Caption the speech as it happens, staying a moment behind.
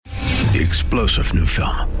the explosive new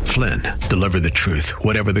film, Flynn, Deliver the Truth,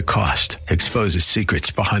 Whatever the Cost, exposes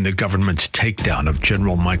secrets behind the government's takedown of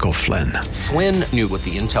General Michael Flynn. Flynn knew what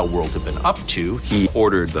the intel world had been up to. He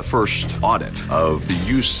ordered the first audit of the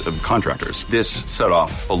use of contractors. This set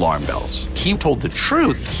off alarm bells. He told the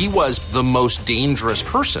truth. He was the most dangerous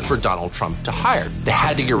person for Donald Trump to hire. They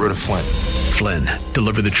had to get rid of Flynn. Flynn,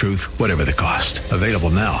 Deliver the Truth, Whatever the Cost. Available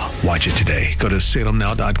now. Watch it today. Go to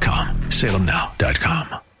salemnow.com.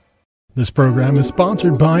 salemnow.com. This program is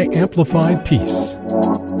sponsored by Amplified Peace.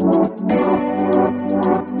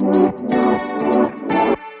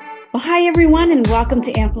 Well, hi, everyone, and welcome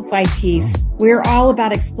to Amplified Peace. We're all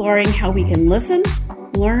about exploring how we can listen,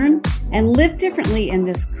 learn, and live differently in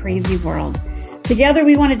this crazy world. Together,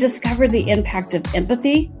 we want to discover the impact of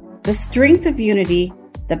empathy, the strength of unity,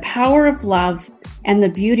 the power of love, and the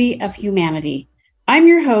beauty of humanity. I'm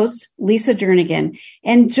your host, Lisa Jernigan,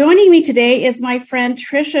 and joining me today is my friend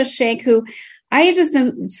Tricia Shank, who I have just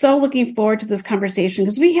been so looking forward to this conversation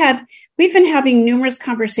because we've been having numerous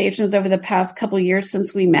conversations over the past couple of years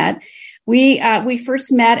since we met. We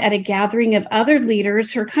first met at a gathering of other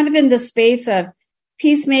leaders who are kind of in the space of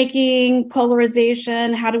peacemaking,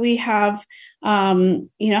 polarization. How do we have, how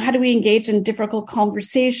do we engage in difficult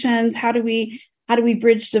conversations? How do we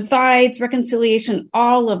bridge divides, reconciliation,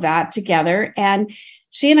 all of that together? And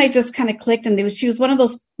she and I just kind of clicked, and she was one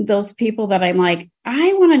of those people that I'm like,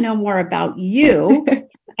 I want to know more about you.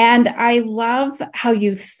 And I love how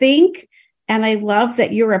you think, and I love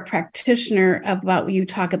that you're a practitioner of what you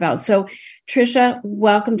talk about. So, Tricia,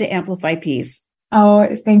 welcome to Amplify Peace.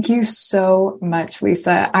 Oh, thank you so much,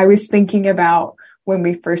 Lisa. I was thinking about when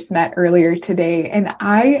we first met earlier today, and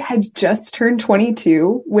I had just turned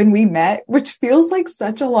 22 when we met, which feels like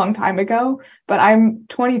such a long time ago, but I'm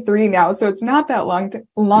 23 now, so it's not that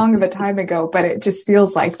long of a time ago, but it just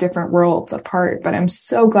feels like different worlds apart. But I'm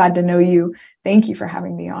so glad to know you. Thank you for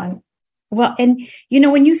having me on. Well, and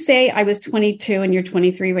when you say I was 22 and you're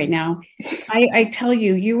 23 right now, I tell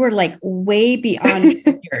you, you were like way beyond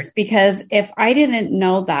years, because if I didn't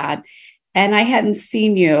know that and I hadn't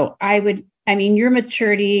seen you, your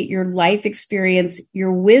maturity, your life experience,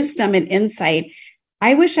 your wisdom and insight,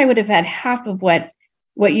 I wish I would have had half of what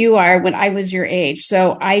you are when I was your age.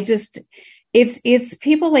 So it's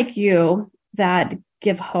people like you that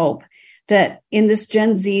give hope, that in this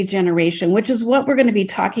Gen Z generation, which is what we're going to be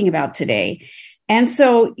talking about today. And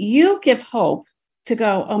so you give hope to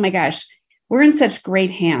go, oh my gosh, we're in such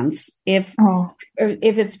great hands. If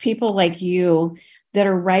it's people like you that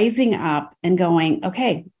are rising up and going,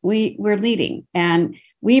 okay, we're leading, and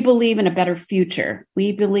we believe in a better future.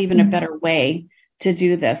 We believe in a better way to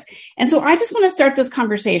do this. And so I just want to start this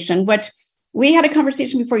conversation, which we had a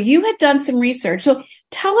conversation before. You had done some research. So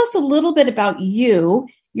tell us a little bit about your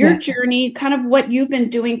journey, kind of what you've been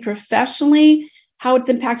doing professionally, how it's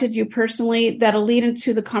impacted you personally. That'll lead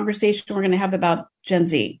into the conversation we're going to have about Gen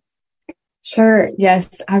Z. Sure.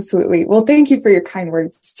 Yes, absolutely. Well, thank you for your kind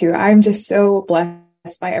words too. I'm just so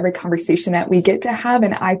blessed by every conversation that we get to have.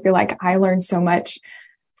 And I feel like I learned so much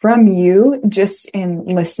from you just in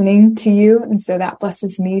listening to you. And so that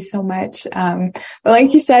blesses me so much. But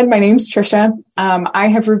like you said, my name's Tricia. I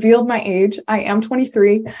have revealed my age. I am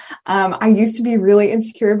 23. I used to be really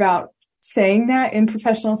insecure about saying that in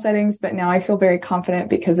professional settings, but now I feel very confident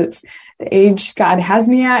because it's the age God has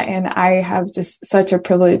me at. And I have just such a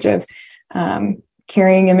privilege of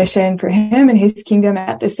carrying a mission for him and his kingdom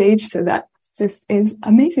at this age. So that just is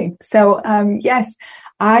amazing. So, yes,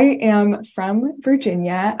 I am from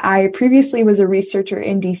Virginia. I previously was a researcher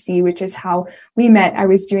in DC, which is how we met. I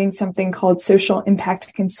was doing something called social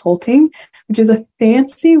impact consulting, which is a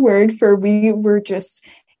fancy word for we were just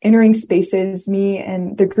entering spaces, me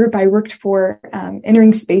and the group I worked for,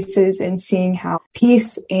 entering spaces and seeing how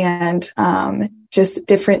peace and just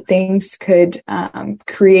different things could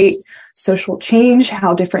create social change,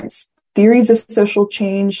 how different theories of social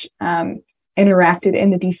change interacted in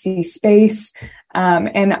the DC space.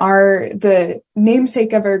 And the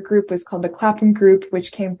namesake of our group was called the Clapham Group,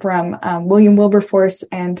 which came from William Wilberforce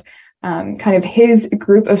and kind of his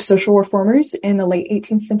group of social reformers in the late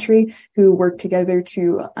 18th century who worked together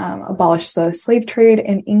to abolish the slave trade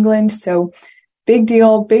in England. So big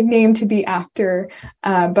deal, big name to be after.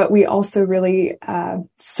 But we also really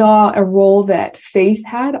saw a role that faith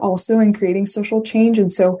had also in creating social change.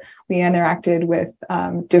 And so we interacted with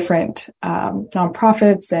different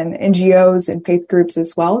nonprofits and NGOs and faith groups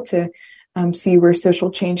as well to see where social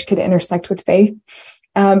change could intersect with faith.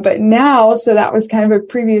 But now, so that was kind of a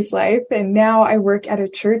previous life. And now I work at a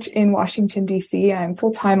church in Washington, DC. I'm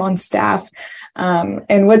full-time on staff.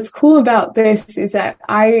 And what's cool about this is that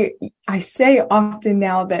I I say often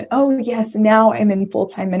now that, oh yes, now I'm in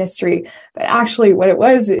full-time ministry. But actually what it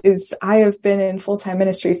was is I have been in full-time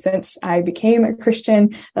ministry since I became a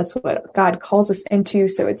Christian. That's what God calls us into.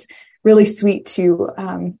 So it's really sweet to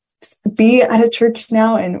be at a church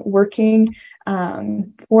now and working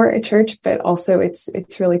for a church, but also it's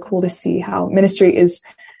really cool to see how ministry is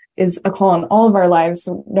a call in all of our lives,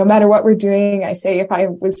 no matter what we're doing. I say if I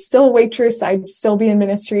was still a waitress, I'd still be in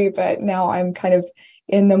ministry, but now I'm kind of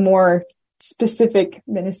in the more specific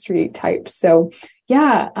ministry type. So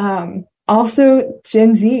yeah, also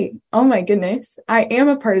Gen Z. Oh my goodness. I am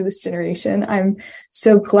a part of this generation. I'm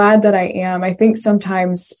so glad that I am. I think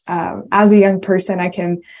sometimes, as a young person, I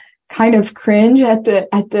can kind of cringe at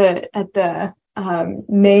the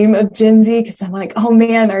name of Gen Z, because I'm like, oh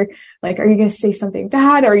man, are you going to say something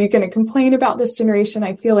bad? Are you going to complain about this generation?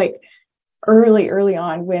 I feel like early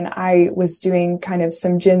on when I was doing kind of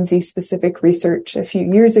some Gen Z specific research a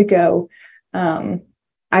few years ago,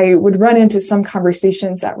 I would run into some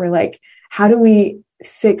conversations that were like, how do we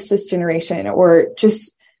fix this generation? Or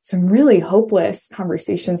just some really hopeless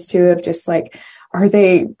conversations too, of just like, are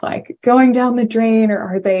they like going down the drain, or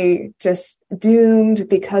are they just doomed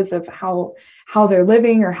because of how they're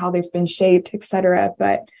living or how they've been shaped, et cetera?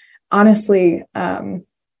 But honestly,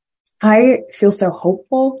 I feel so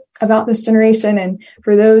hopeful about this generation. And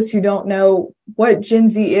for those who don't know what Gen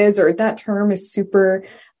Z is, or that term is super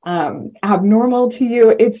abnormal to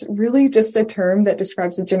you, it's really just a term that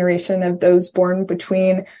describes a generation of those born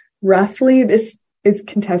between roughly, this is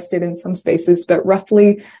contested in some spaces, but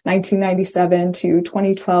roughly 1997 to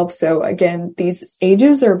 2012. So again, these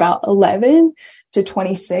ages are about 11 to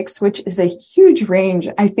 26, which is a huge range.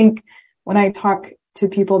 I think when I talk to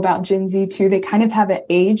people about Gen Z too, they kind of have an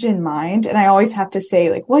age in mind. And I always have to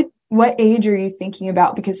say, like, what age are you thinking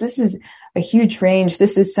about? Because this is a huge range.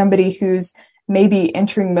 This is somebody who's maybe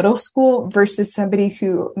entering middle school versus somebody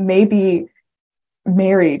who may be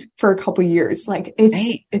married for a couple years. Like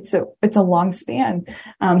it's a long span.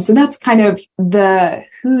 So that's kind of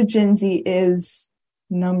who Gen Z is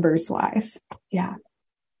numbers wise. Yeah.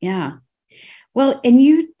 Yeah. Well, and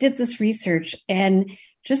you did this research, and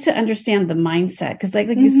just to understand the mindset, because like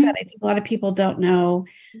you said, I think a lot of people don't know,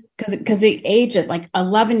 because the age of like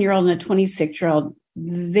 11-year-old and a 26-year-old,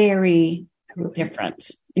 very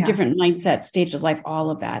different, different mindset, stage of life, all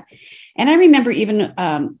of that. And I remember even,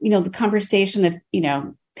 the conversation of,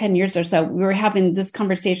 10 years or so, we were having this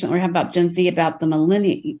conversation we were having about Gen Z, about the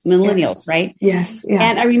millennials, yes. Right? Yes. Yeah.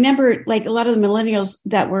 And I remember like a lot of the millennials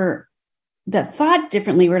that thought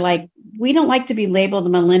differently were like, we don't like to be labeled a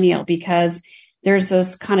millennial because there's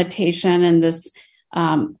this connotation and this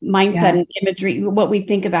mindset and imagery, what we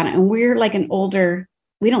think about it. And we're like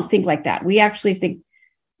we don't think like that. We actually think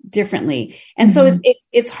differently. And so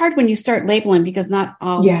it's hard when you start labeling, because not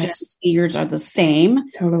all Gen Zers are the same.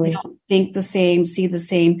 Totally. We don't think the same, see the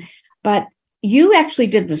same. But you actually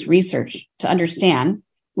did this research to understand,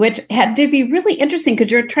 which had to be really interesting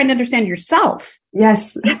because you're trying to understand yourself.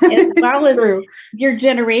 Yes. As well as your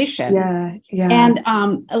generation. Yeah. Yeah.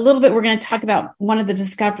 And a little bit, we're going to talk about one of the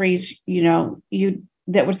discoveries,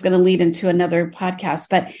 that was going to lead into another podcast.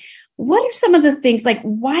 But what are some of the things, like,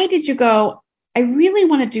 why did you go, I really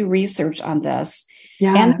want to do research on this?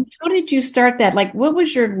 Yeah. And how did you start that? Like, what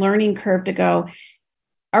was your learning curve to go?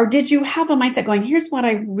 Or did you have a mindset going, here's what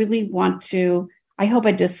I really want to, I hope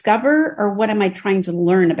I discover, or what am I trying to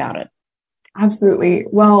learn about it? Absolutely.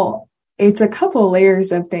 Well, it's a couple of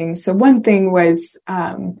layers of things. So one thing was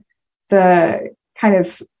the kind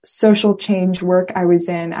of social change work I was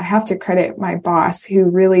in. I have to credit my boss, who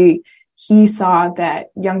really, he saw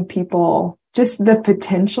that young people, just the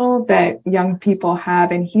potential that young people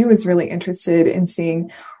have. And he was really interested in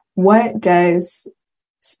seeing, what does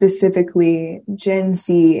specifically Gen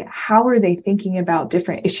Z, how are they thinking about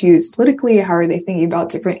different issues politically? How are they thinking about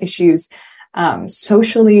different issues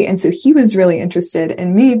socially? And so he was really interested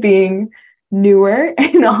in me being newer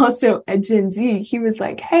and also a Gen Z. He was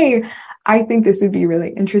like, hey, I think this would be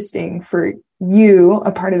really interesting for you,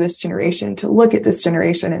 a part of this generation, to look at this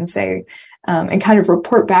generation and say, and kind of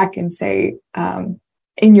report back and say,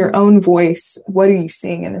 in your own voice, what are you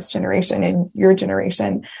seeing in this generation, in your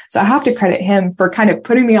generation? So I have to credit him for kind of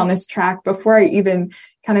putting me on this track before I even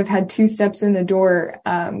kind of had two steps in the door,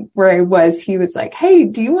 where I was. He was like, hey,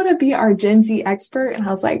 do you want to be our Gen Z expert? And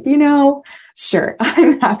I was like, sure,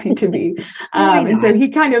 I'm happy to be. And so he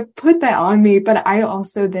kind of put that on me, but I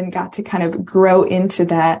also then got to kind of grow into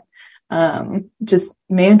that, just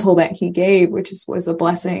mantle that he gave, which was a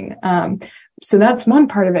blessing. So that's one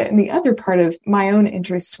part of it. And the other part of my own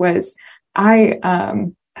interest was I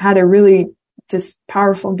had a really just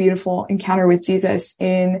powerful, beautiful encounter with Jesus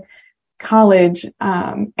in college.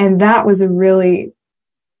 And that was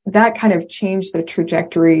that kind of changed the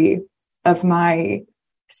trajectory of my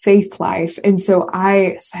faith life. And so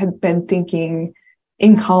I had been thinking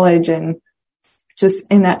in college, and just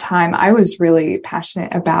in that time, I was really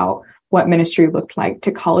passionate about what ministry looked like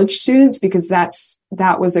to college students, because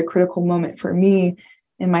that was a critical moment for me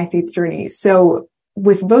in my faith journey. So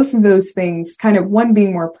with both of those things, kind of one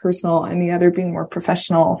being more personal and the other being more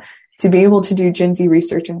professional, to be able to do Gen Z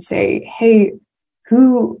research and say, hey,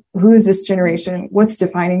 who is this generation? What's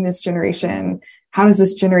defining this generation? How does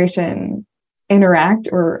this generation interact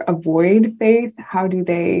or avoid faith? How do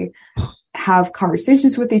they have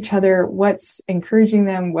conversations with each other? What's encouraging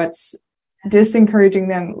them? What's disencouraging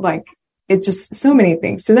them? Like, it's just so many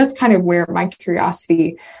things. So that's kind of where my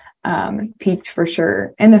curiosity peaked for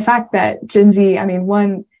sure. And the fact that Gen Z, I mean,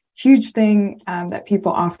 one huge thing that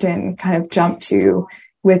people often kind of jump to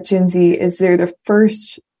with Gen Z is they're the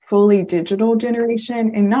first fully digital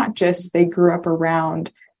generation, and not just they grew up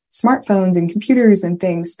around smartphones and computers and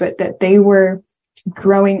things, but that they were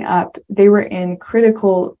growing up, they were in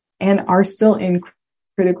critical and are still in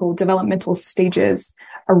critical developmental stages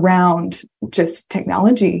around just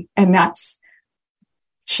technology. And that's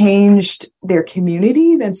changed their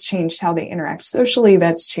community. That's changed how they interact socially.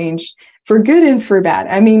 That's changed for good and for bad.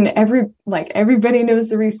 I mean, everybody knows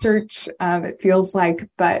the research, it feels like,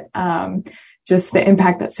 but just the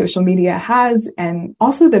impact that social media has, and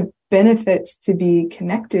also the benefits to be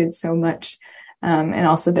connected so much, and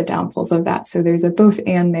also the downfalls of that. So there's a both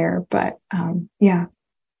and there, but yeah.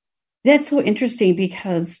 That's so interesting,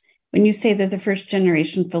 because when you say that the first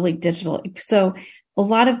generation fully digital, so a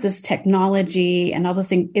lot of this technology and all this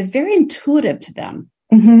thing is very intuitive to them.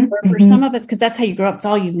 For some of us, because that's how you grew up. It's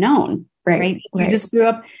all you've known, right? You just grew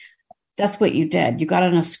up. That's what you did. You got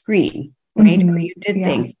on a screen, right? Or you did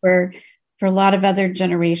things. Where for a lot of other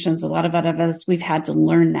generations, a lot of us, we've had to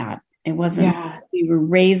learn that. It wasn't we were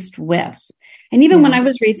raised with. And even when I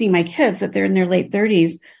was raising my kids, that they're in their late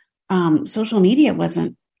 30s, social media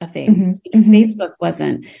wasn't a thing. Facebook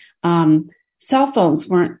wasn't. Cell phones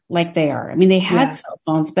weren't like they are. I mean, they had cell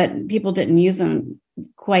phones, but people didn't use them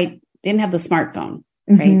didn't have the smartphone,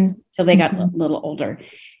 right? Till they got a little older.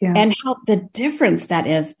 And how the difference that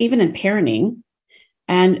is, even in parenting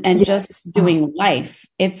and just doing life.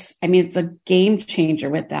 It's a game changer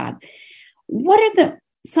with that. What are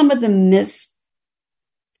some of the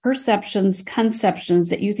misperceptions, conceptions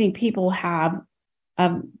that you think people have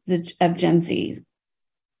of Gen Z?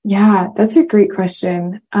 Yeah, that's a great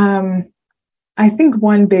question. I think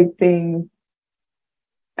one big thing,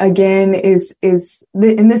 again, is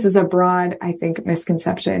and this is a broad, I think,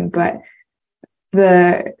 misconception, but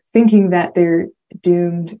the thinking that they're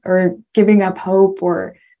doomed or giving up hope,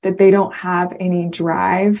 or that they don't have any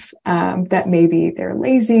drive, that maybe they're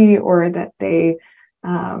lazy, or that they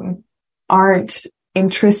aren't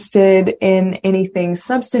interested in anything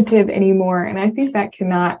substantive anymore. And I think that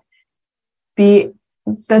cannot be,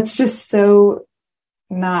 that's just so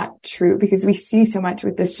not true, because we see so much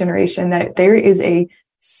with this generation that there is a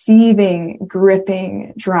seething,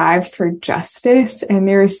 gripping drive for justice. And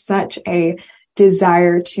there is such a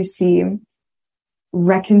desire to see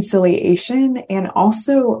reconciliation, and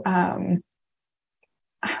also,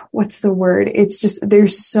 what's the word? It's just,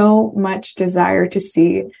 there's so much desire to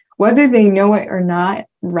see, whether they know it or not,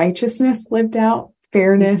 righteousness lived out,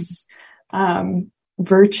 fairness,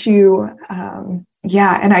 virtue.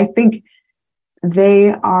 And I think we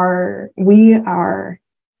are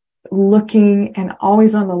looking and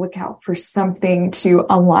always on the lookout for something to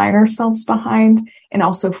align ourselves behind and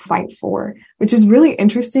also fight for, which is really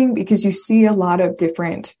interesting, because you see a lot of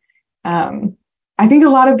different, I think a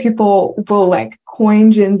lot of people will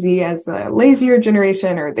coin Gen Z as a lazier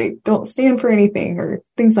generation, or they don't stand for anything, or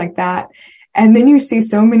things like that. And then you see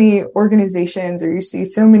so many organizations, or you see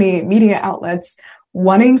so many media outlets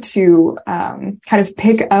wanting to kind of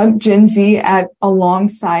pick up Gen Z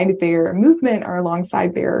alongside their movement, or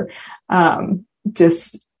alongside their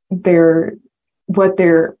what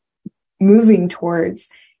they're moving towards.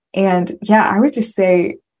 And I would just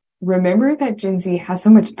say, remember that Gen Z has so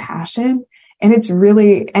much passion, and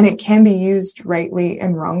it can be used rightly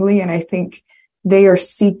and wrongly. And I think they are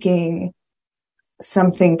seeking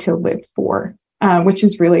something to live for, which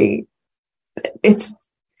is really,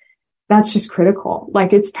 that's just critical.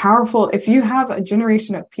 It's powerful. If you have a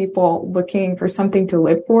generation of people looking for something to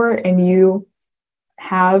live for, and you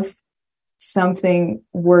have something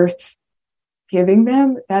worth giving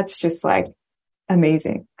them, that's just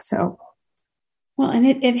amazing. So, well, and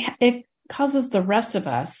it causes the rest of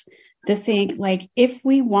us to think, if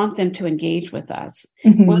we want them to engage with us,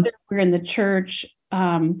 whether we're in the church,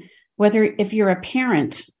 whether if you're a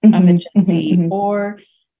parent of a Gen Z or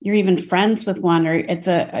you're even friends with one, or it's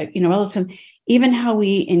a relative, even how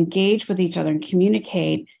we engage with each other and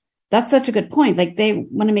communicate, that's such a good point. Like they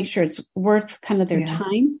want to make sure it's worth kind of their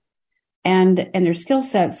time and their skill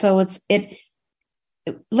set. So it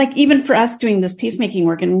like even for us doing this peacemaking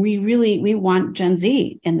work, and we want Gen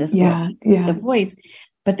Z in this work, the voice,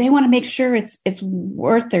 but they want to make sure it's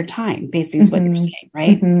worth their time, basically is what you're saying,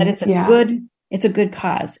 right? That it's a good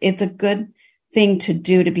cause. It's a good thing to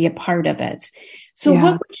do, to be a part of it. So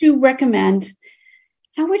what would you recommend?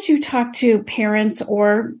 How would you talk to parents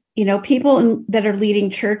or, people that are leading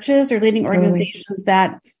churches or leading organizations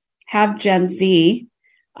that have Gen Z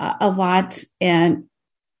a lot and,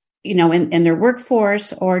 in their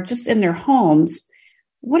workforce or just in their homes?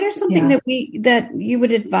 What are something that you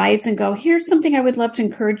would advise and go, here's something I would love to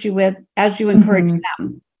encourage you with as you encourage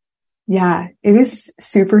them? Yeah, it is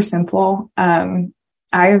super simple.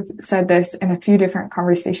 I've said this in a few different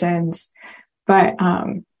conversations, but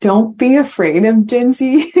don't be afraid of Gen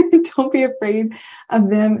Z. Don't be afraid of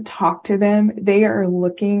them. Talk to them. They are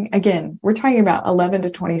looking, again, we're talking about 11 to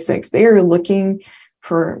 26. They are looking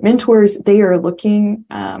for mentors. They are looking,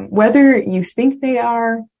 whether you think they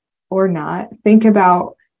are or not, think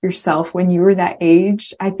about yourself when you were that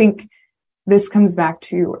age. I think this comes back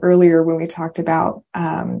to earlier when we talked about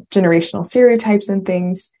generational stereotypes and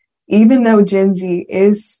things. Even though Gen Z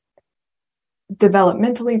is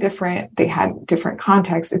developmentally different, they had different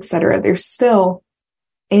contexts, etc., there's still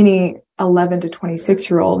any 11 to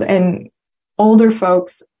 26-year-old, and older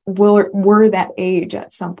folks were that age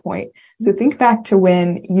at some point. So think back to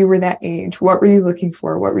when you were that age. What were you looking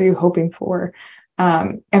for? What were you hoping for?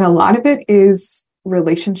 And a lot of it is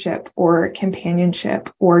relationship or companionship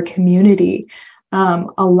or community. A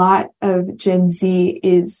lot of Gen Z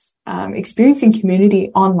is experiencing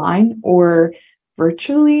community online or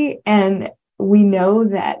virtually. And we know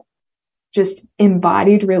that just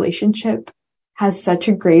embodied relationship has such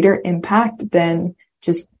a greater impact than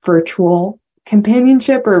just virtual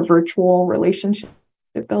companionship or virtual relationship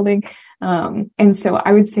building. And so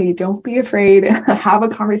I would say, don't be afraid. Have a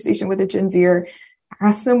conversation with a Gen Zer.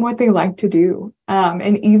 Ask them what they like to do.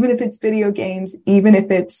 And even if it's video games, even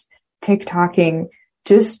if it's TikToking,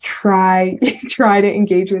 just try to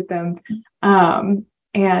engage with them.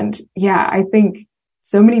 And yeah, I think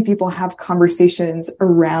so many people have conversations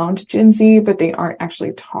around Gen Z, but they aren't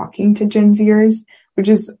actually talking to Gen Zers, which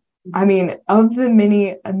is, I mean, of the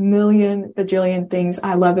a million bajillion things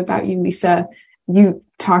I love about you, Lisa, you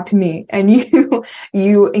talk to me and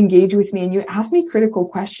you engage with me and you ask me critical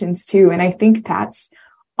questions too. And I think that's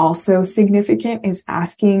also significant, is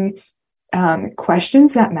asking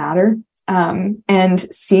questions that matter.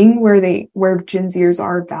 And seeing where Gen Zers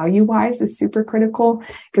are value-wise is super critical.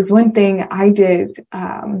 Because one thing I did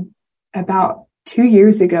about 2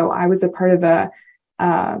 years ago, I was a part of a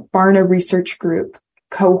Barna research group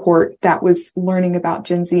cohort that was learning about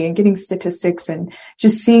Gen Z and getting statistics and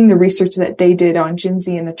just seeing the research that they did on Gen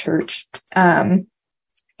Z in the church. And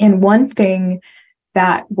one thing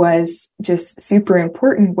that was just super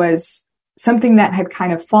important was something that had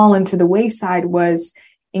kind of fallen to the wayside was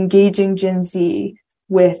engaging Gen Z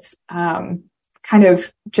with kind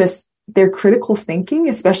of just their critical thinking,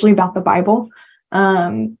 especially about the Bible.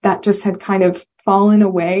 That just had kind of fallen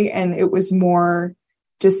away, and it was more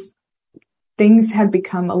just things had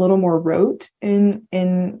become a little more rote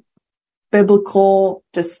in biblical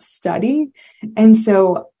just study. And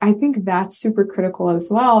so I think that's super critical as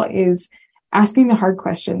well, is asking the hard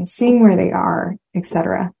questions, seeing where they are,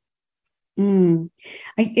 etc.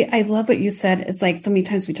 I love what you said. It's like so many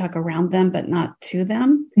times we talk around them, but not to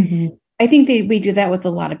them. I think we do that with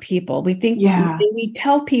a lot of people. We think we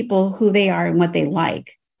tell people who they are and what they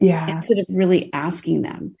like, instead of really asking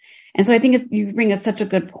them. And so I think you bring up such a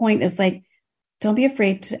good point. It's like, don't be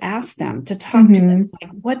afraid to ask them, to talk to them. Like,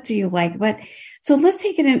 what do you like? So let's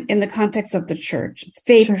take it in the context of the church,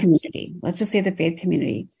 faith community. Let's just say the faith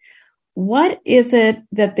community. What is it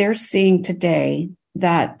that they're seeing today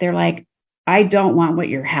that they're like, I don't want what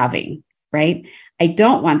you're having, right? I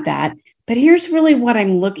don't want that. But here's really what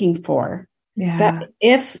I'm looking for. Yeah. That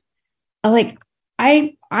if, like,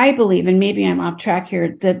 I believe, and maybe I'm off track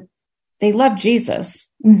here, that they love Jesus.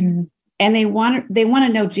 And they want to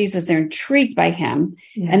know Jesus. They're intrigued by him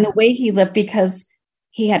and the way he lived, because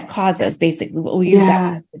he had causes, basically. We'll use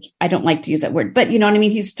that. I don't like to use that word, but you know what I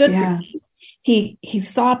mean? He stood for, he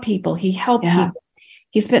saw people, he helped people,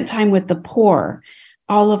 he spent time with the poor,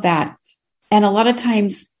 all of that. And a lot of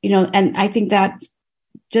times, and I think that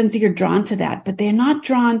Gen Z are drawn to that, but they're not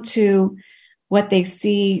drawn to what they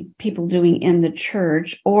see people doing in the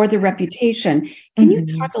church or the reputation. Can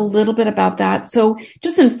you talk a little bit about that? So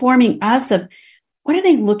just informing us of what are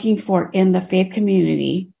they looking for in the faith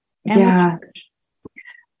community and the church?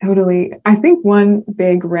 Totally. I think one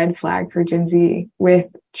big red flag for Gen Z with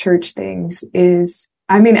church things is,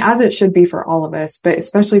 I mean, as it should be for all of us, but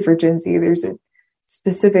especially for Gen Z, there's a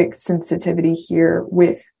specific sensitivity here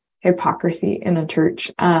with hypocrisy in the church.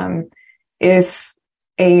 If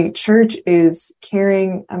a church is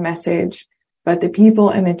carrying a message, but the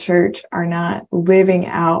people in the church are not living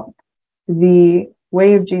out the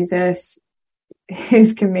way of Jesus,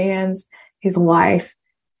 his commands, his life,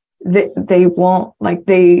 they won't, like,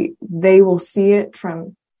 they will see it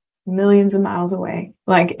from millions of miles away.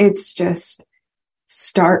 Like, it's just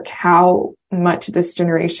stark how much this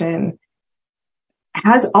generation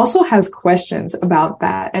has questions about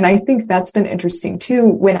that. And I think that's been interesting too,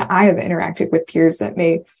 when I have interacted with peers that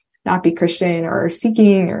may not be Christian or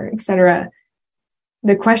seeking or et cetera.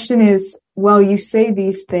 The question is, well, you say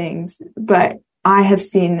these things, but I have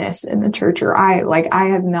seen this in the church, or I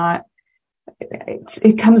have not.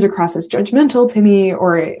 It comes across as judgmental to me,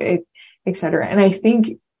 or et cetera. And I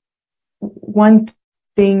think one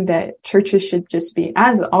thing that churches should just be,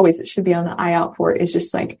 as always, it should be on the eye out for, is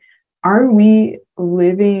just like, are we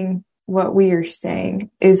living what we are saying?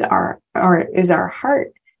 Is our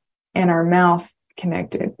heart and our mouth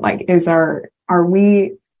connected? Like, are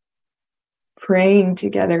we praying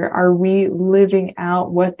together? Are we living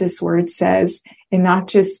out what this word says, and not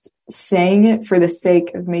just saying it for the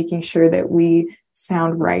sake of making sure that we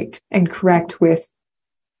sound right and correct with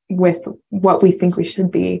what we think we should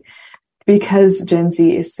be? Because Gen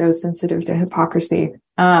Z is so sensitive to hypocrisy,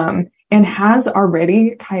 and has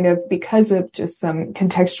already kind of, because of just some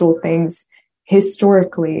contextual things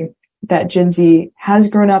historically that Gen Z has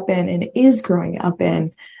grown up in and is growing up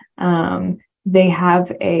in, they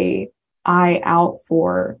have an eye out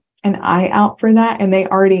for that, and they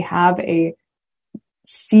already have a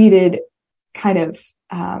seated kind of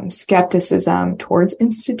skepticism towards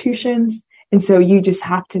institutions. And so you just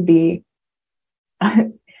have to be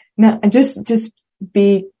just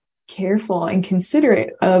be careful and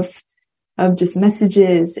considerate of just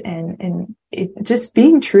messages and just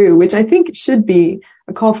being true, which I think should be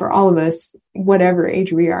a call for all of us, whatever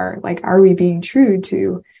age we are. Like, are we being true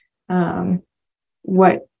to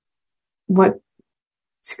what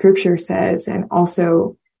Scripture says? And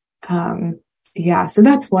also, so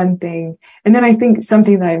that's one thing. And then I think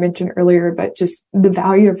something that I mentioned earlier, but just the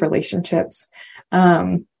value of relationships.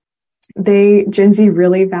 Gen Z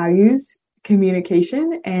really values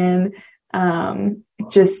communication and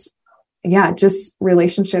just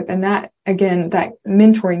relationship. And that, again, that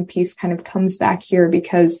mentoring piece kind of comes back here,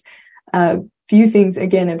 because few things,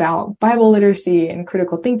 again, about Bible literacy and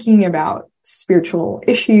critical thinking, about spiritual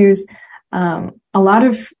issues. A lot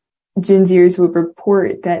of Gen Zers would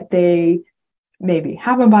report that they maybe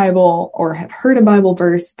have a Bible or have heard a Bible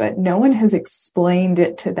verse, but no one has explained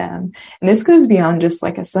it to them. And this goes beyond just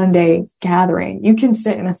like a Sunday gathering. You can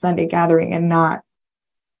sit in a Sunday gathering and not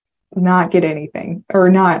get anything, or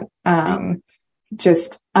not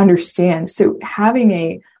just understand. So having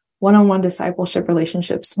a one-on-one discipleship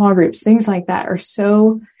relationship, small groups, things like that are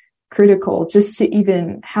so critical, just to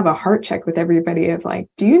even have a heart check with everybody of like,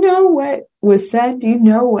 do you know what was said? Do you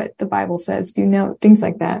know what the Bible says? Do you know things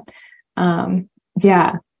like that?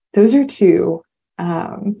 Those are two.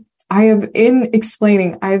 I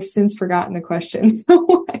have since forgotten the question.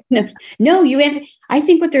 No, you answer. I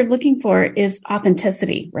think what they're looking for is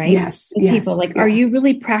authenticity, right? Yes. People like, are you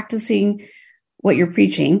really practicing what you're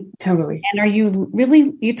preaching? Totally. And are you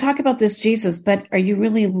really, you talk about this Jesus, but are you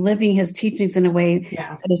really living his teachings in a way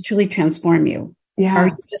that has truly transformed you? Yeah. Are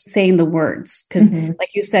you just saying the words? Because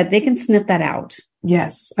like you said, they can sniff that out.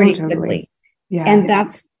 Yes. Pretty quickly. Yeah. And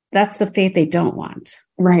that's the faith they don't want.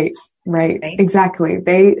 Right. Exactly.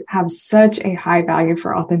 They have such a high value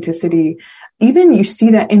for authenticity. Even you see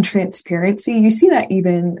that in transparency. You see that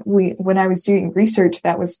even when I was doing research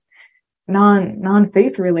that was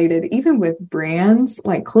non-faith related, even with brands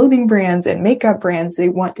like clothing brands and makeup brands, they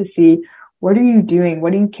want to see, what are you doing?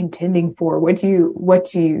 What are you contending for?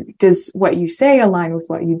 Does what you say align with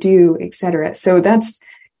what you do, et cetera? So that's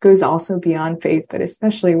goes also beyond faith, but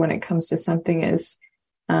especially when it comes to something as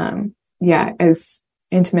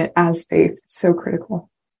intimate as faith, so critical.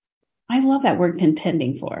 I love that word,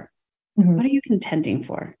 contending for. Mm-hmm. What are you contending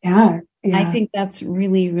for? Yeah. I think that's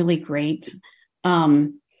really, really great.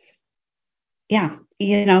 And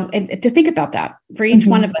to think about that, for each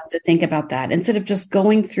one of us to think about that, instead of just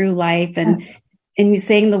going through life and you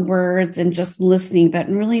saying the words and just listening, but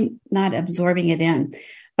really not absorbing it in.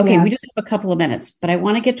 Okay, Yeah. we just have a couple of minutes, but I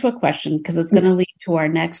want to get to a question because it's going to Yes. lead to our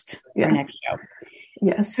next show.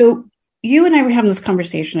 Yes. So you and I were having this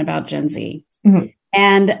conversation about Gen Z, Mhm.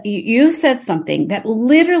 and you said something that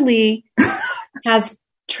literally has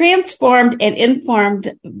transformed and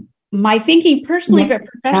informed my thinking personally, Yeah. but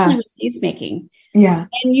professionally with peacemaking. Yeah.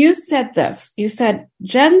 And you said this, you said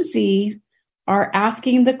Gen Z are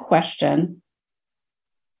asking the question,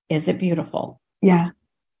 is it beautiful? Yeah.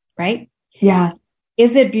 Right? Yeah.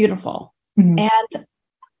 Is it beautiful? Mhm. And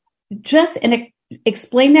just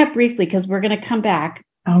explain that briefly, because we're going to come back.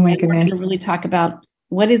 Oh my and we're going to goodness. really talk about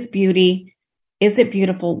what is beauty? Is it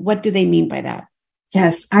beautiful? What do they mean by that?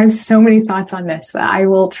 Yes, I have so many thoughts on this, but I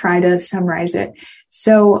will try to summarize it.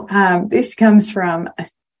 So this comes from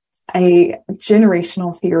a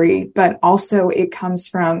generational theory, but also it comes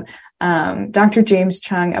from Dr. James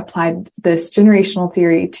Chung applied this generational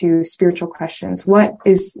theory to spiritual questions. What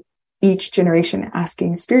is each generation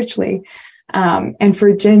asking spiritually? And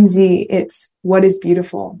for Gen Z, it's what is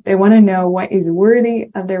beautiful. They want to know what is worthy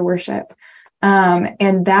of their worship.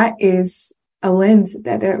 And that is a lens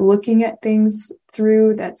that they're looking at things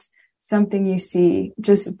through. That's something you see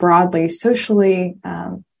just broadly, socially,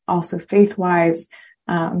 also faith-wise.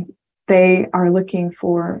 They are looking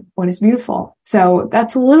for what is beautiful. So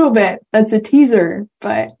that's a teaser,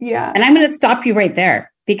 but yeah. And I'm going to stop you right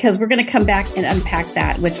there, because we're going to come back and unpack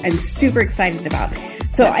that, which I'm super excited about.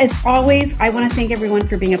 So as always, I want to thank everyone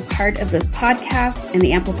for being a part of this podcast and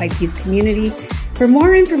the Amplified Peace community. For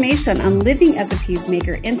more information on living as a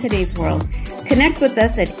peacemaker in today's world, connect with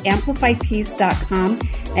us at amplifiedpeace.com,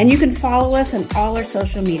 and you can follow us on all our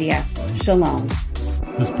social media. Shalom.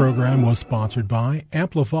 This program was sponsored by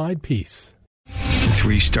Amplified Peace.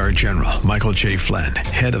 3-star General Michael J. Flynn,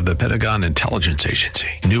 head of the Pentagon Intelligence Agency,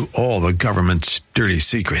 knew all the government's dirty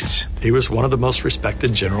secrets. He was one of the most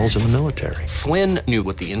respected generals in the military. Flynn knew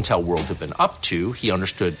what the intel world had been up to. He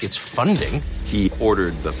understood its funding. He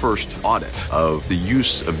ordered the first audit of the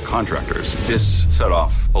use of contractors. This set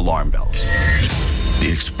off alarm bells. The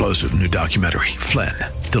explosive new documentary, Flynn,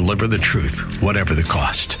 Deliver the Truth, Whatever the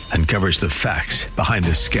Cost, uncovers the facts behind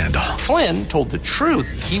this scandal. Flynn told the truth.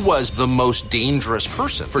 He was the most dangerous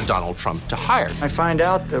person for Donald Trump to hire. I find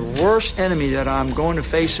out the worst enemy that I'm going to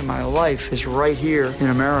face in my life is right here in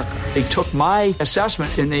America. They took my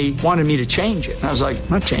assessment and they wanted me to change it. And I was like, I'm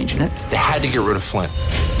not changing it. They had to get rid of Flynn.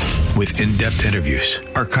 With in-depth interviews,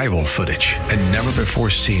 archival footage, and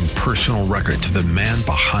never-before-seen personal records of the man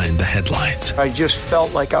behind the headlines. I just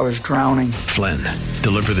felt like I was drowning. Flynn,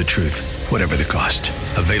 Deliver the Truth, Whatever the Cost.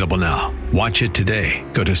 Available now. Watch it today.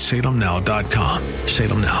 Go to salemnow.com.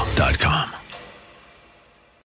 salemnow.com.